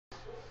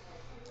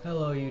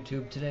Hello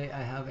YouTube, today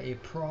I have a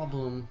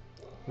problem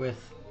with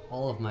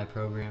all of my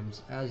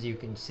programs. As you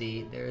can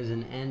see, there is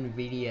an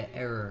nVidia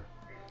error.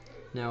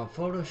 Now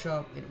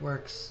Photoshop, it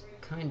works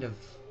kind of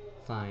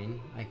fine.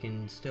 I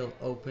can still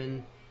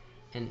open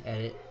and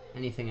edit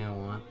anything I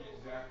want.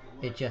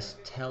 It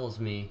just tells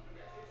me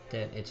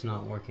that it's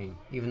not working.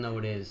 Even though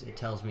it is, it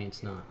tells me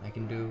it's not. I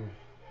can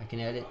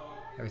edit,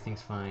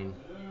 everything's fine,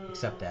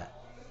 except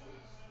that.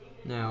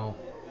 Now,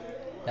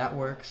 that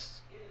works.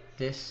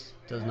 This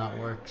does not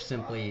work.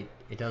 Simply,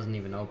 it doesn't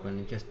even open.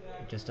 It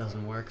just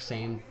doesn't work.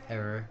 Same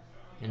error.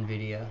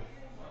 nVidia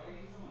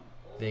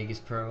Vegas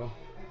Pro.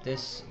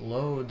 This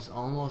loads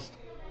almost.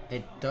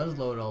 It does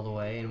load all the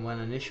way, and when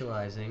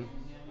initializing,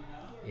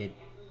 it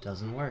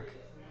doesn't work.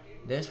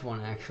 This one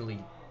actually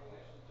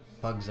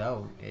bugs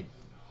out. It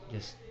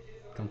just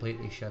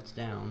completely shuts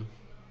down.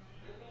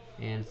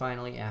 And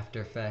finally,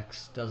 After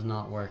Effects does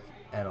not work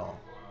at all.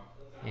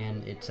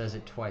 And it says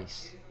it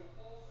twice.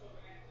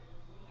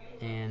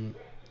 And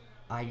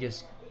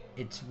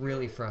it's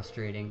really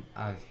frustrating.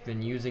 I've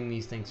been using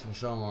these things for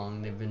so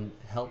long, they've been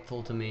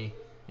helpful to me,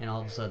 and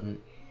all of a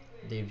sudden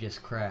they've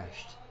just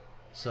crashed.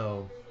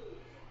 So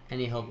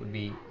any help would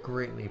be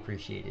greatly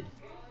appreciated.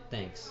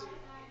 Thanks.